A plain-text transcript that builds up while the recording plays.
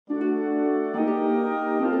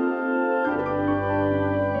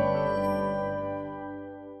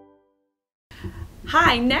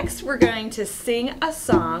Hi, next we're going to sing a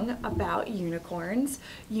song about unicorns.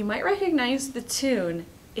 You might recognize the tune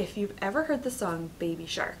if you've ever heard the song Baby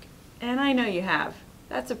Shark. And I know you have.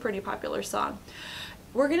 That's a pretty popular song.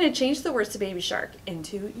 We're going to change the words to Baby Shark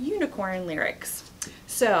into unicorn lyrics.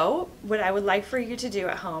 So what I would like for you to do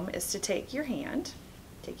at home is to take your hand,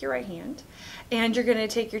 take your right hand, and you're going to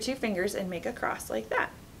take your two fingers and make a cross like that.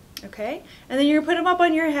 Okay? And then you're going to put them up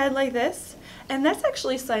on your head like this. And that's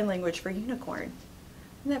actually sign language for unicorn.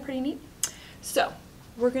 Isn't that pretty neat? So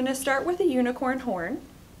we're going to start with a unicorn horn.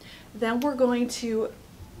 Then we're going to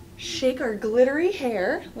shake our glittery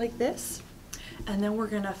hair like this. And then we're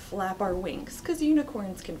going to flap our wings because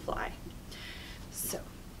unicorns can fly. So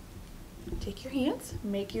take your hands,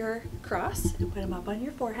 make your cross, and put them up on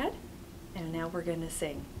your forehead. And now we're going to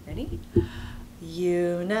sing. Ready?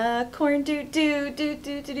 Unicorn do do do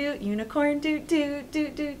do do do, unicorn do do do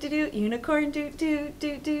do do do, unicorn do do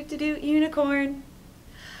do do do do, unicorn.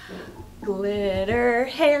 Glitter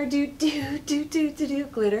hair do do do do do do,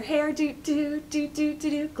 glitter hair do do do do do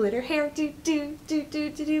do, glitter hair do do do do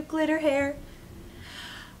do do, glitter hair.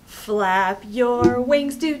 Flap your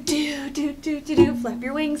wings do do do do do do, flap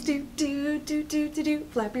your wings do do do do do do,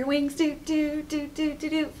 flap your wings do do do do do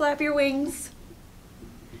do, flap your wings.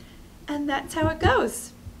 And that's how it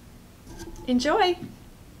goes. Enjoy!